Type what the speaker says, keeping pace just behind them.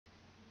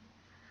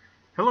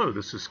Hello,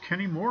 this is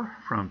Kenny Moore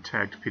from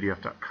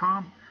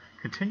taggedpdf.com,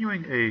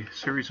 continuing a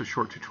series of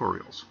short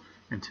tutorials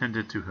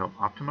intended to help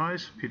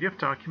optimize PDF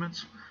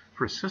documents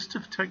for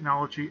assistive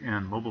technology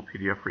and mobile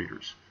PDF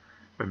readers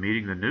by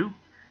meeting the new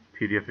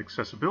PDF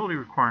accessibility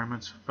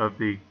requirements of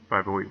the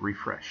 508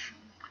 refresh.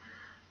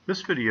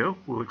 This video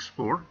will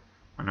explore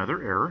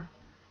another error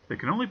that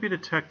can only be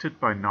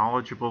detected by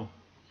knowledgeable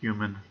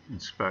human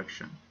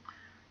inspection.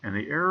 And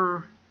the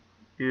error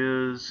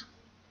is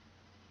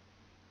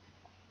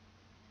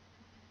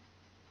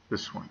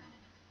this one: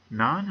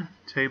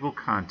 non-table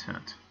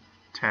content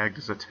tagged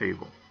as a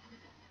table.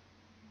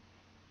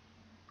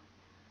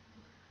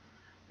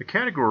 The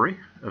category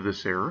of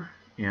this error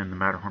in the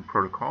Matterhorn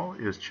protocol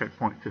is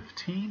checkpoint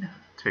 15,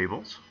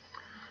 tables.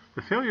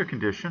 The failure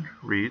condition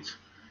reads,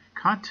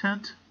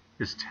 content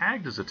is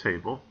tagged as a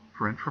table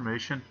for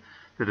information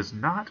that is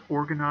not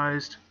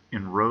organized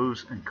in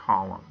rows and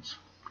columns.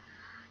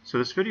 So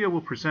this video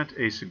will present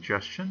a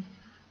suggestion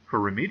for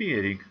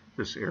remediating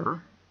this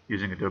error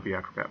using Adobe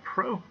Acrobat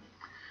Pro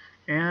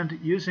and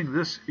using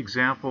this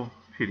example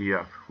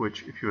PDF,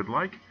 which, if you would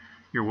like,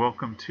 you're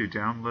welcome to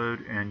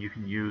download and you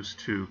can use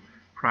to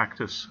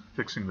practice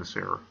fixing this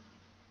error.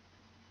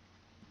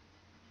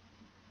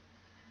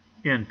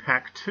 In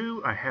Pack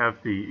 2, I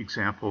have the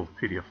example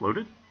PDF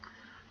loaded,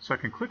 so I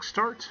can click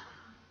Start,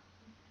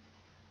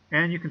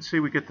 and you can see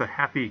we get the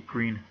happy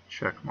green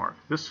check mark.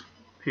 This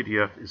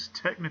PDF is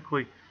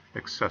technically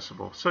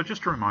accessible. So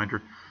just a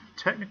reminder,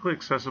 technically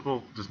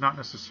accessible does not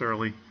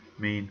necessarily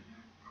mean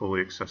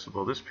fully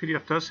accessible. This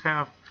PDF does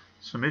have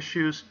some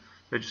issues.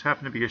 They just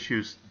happen to be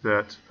issues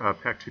that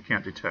Pack 2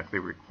 can't detect. They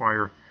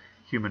require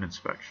human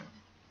inspection.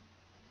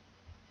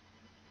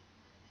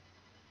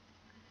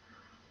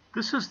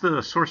 This is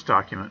the source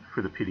document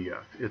for the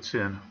PDF. It's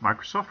in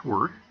Microsoft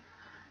Word,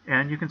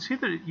 and you can see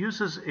that it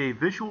uses a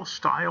visual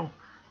style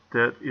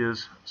that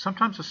is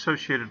sometimes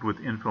associated with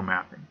info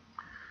mapping,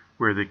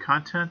 where the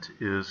content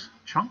is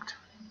chunked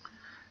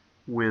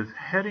with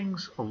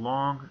headings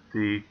along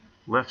the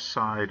left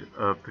side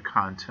of the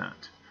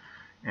content.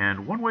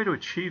 And one way to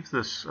achieve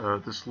this,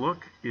 this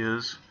look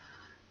is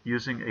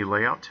using a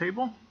layout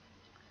table.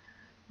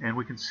 And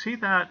we can see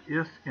that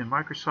if in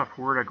Microsoft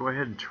Word I go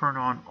ahead and turn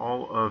on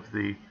all of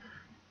the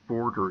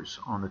borders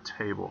on the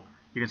table,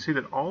 you can see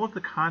that all of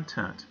the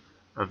content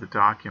of the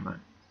document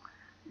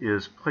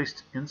is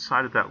placed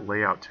inside of that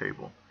layout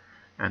table.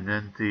 And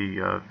then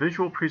the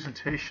visual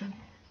presentation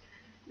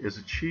is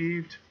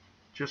achieved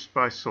just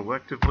by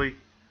selectively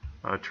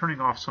turning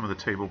off some of the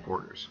table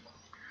borders.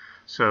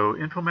 So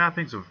info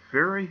mapping is a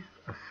very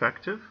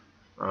effective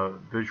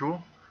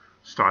visual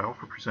style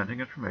for presenting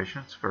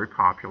information. It's very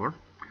popular,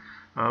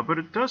 but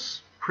it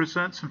does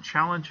present some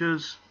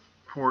challenges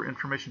for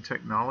information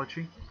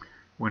technology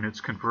when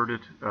it's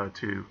converted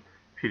to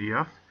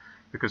PDF,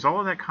 because all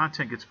of that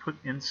content gets put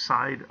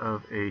inside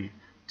of a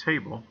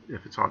table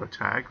if it's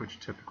auto-tagged, which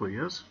it typically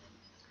is.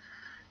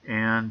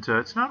 And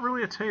it's not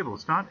really a table.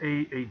 It's not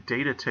a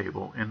data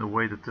table in the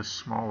way that this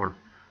smaller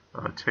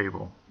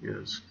table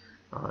is.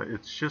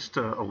 It's just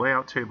a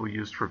layout table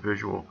used for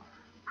visual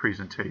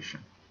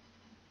presentation.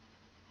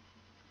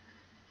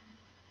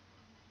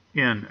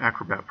 In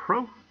Acrobat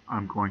Pro,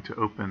 I'm going to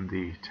open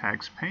the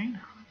Tags pane.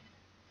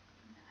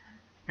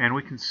 And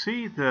we can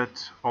see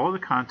that all of the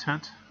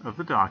content of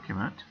the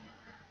document,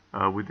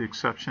 with the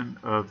exception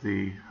of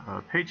the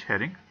page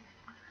heading,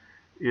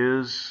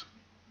 is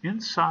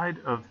inside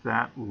of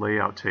that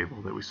layout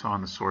table that we saw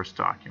in the source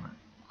document.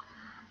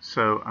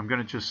 So I'm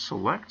going to just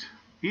select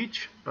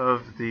each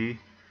of the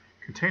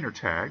container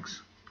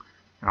tags,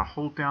 and I'll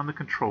hold down the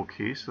Control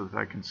key so that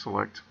I can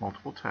select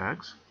multiple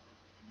tags.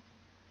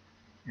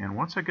 And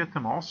once I get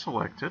them all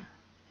selected,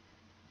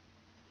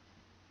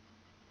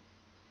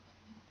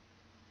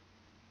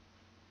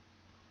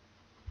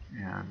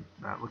 and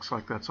that looks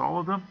like that's all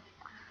of them,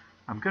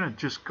 I'm going to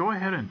just go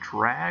ahead and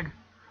drag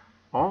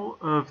all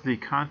of the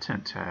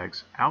content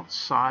tags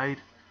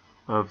outside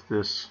of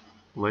this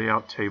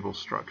layout table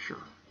structure.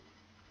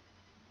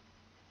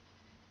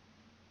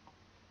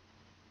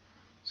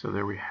 So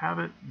there we have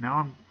it. Now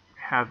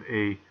I have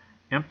a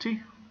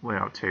empty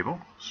layout table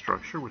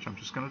structure, which I'm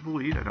just going to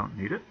delete. I don't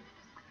need it.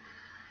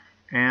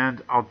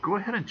 And I'll go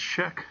ahead and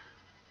check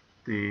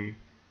the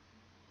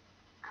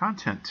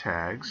content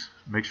tags,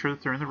 make sure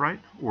that they're in the right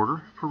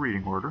order for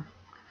reading order,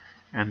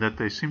 and that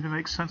they seem to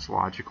make sense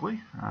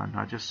logically,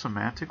 not just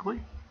semantically.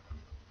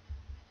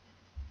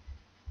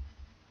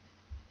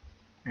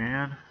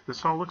 And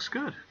this all looks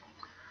good.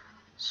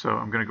 So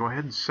I'm going to go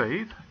ahead and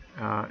save.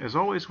 As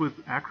always with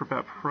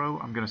Acrobat Pro,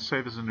 I'm going to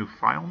save as a new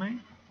file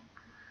name.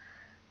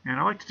 And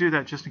I like to do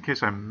that just in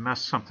case I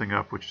mess something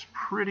up, which is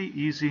pretty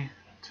easy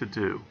to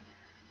do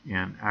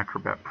in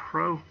Acrobat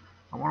Pro.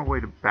 I want a way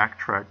to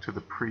backtrack to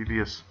the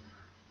previous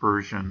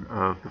version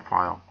of the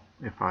file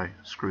if I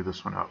screw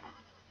this one up.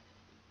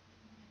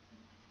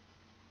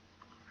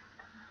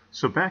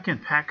 So back in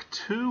Pack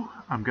 2,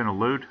 I'm going to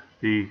load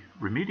the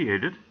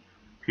remediated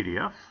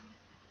PDF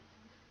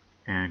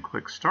and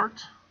click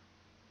Start.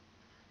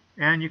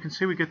 And you can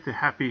see we get the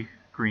happy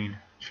green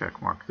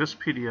check mark. This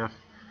PDF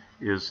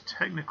is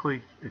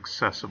technically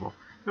accessible.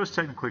 It was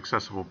technically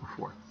accessible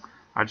before.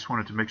 I just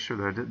wanted to make sure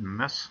that I didn't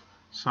mess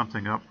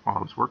something up while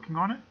I was working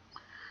on it.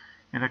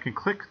 And I can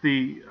click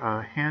the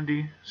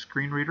handy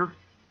screen reader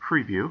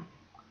preview,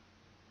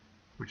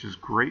 which is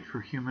great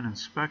for human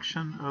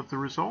inspection of the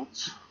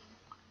results.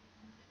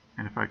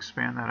 And if I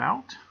expand that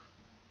out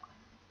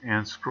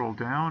and scroll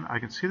down, I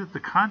can see that the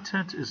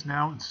content is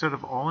now, instead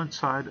of all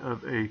inside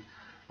of a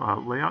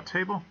layout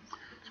table,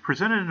 it's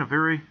presented in a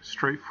very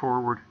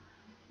straightforward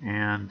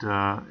and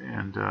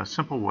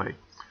simple way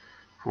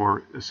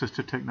for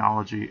assistive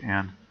technology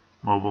and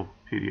mobile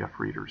PDF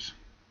readers.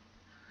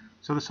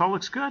 So this all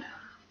looks good.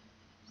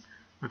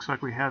 Looks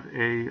like we have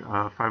a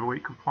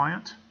 508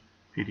 compliant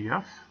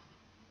PDF.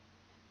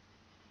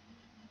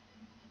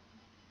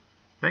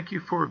 Thank you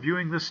for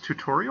viewing this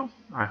tutorial.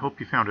 I hope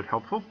you found it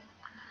helpful.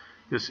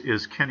 This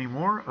is Kenny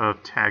Moore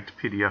of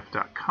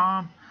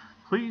taggedpdf.com.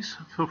 Please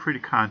feel free to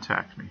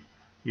contact me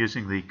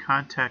using the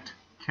Contact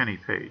Kenny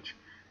page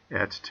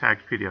at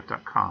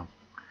taggedpdf.com.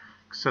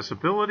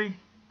 Accessibility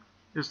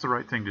is the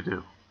right thing to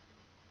do.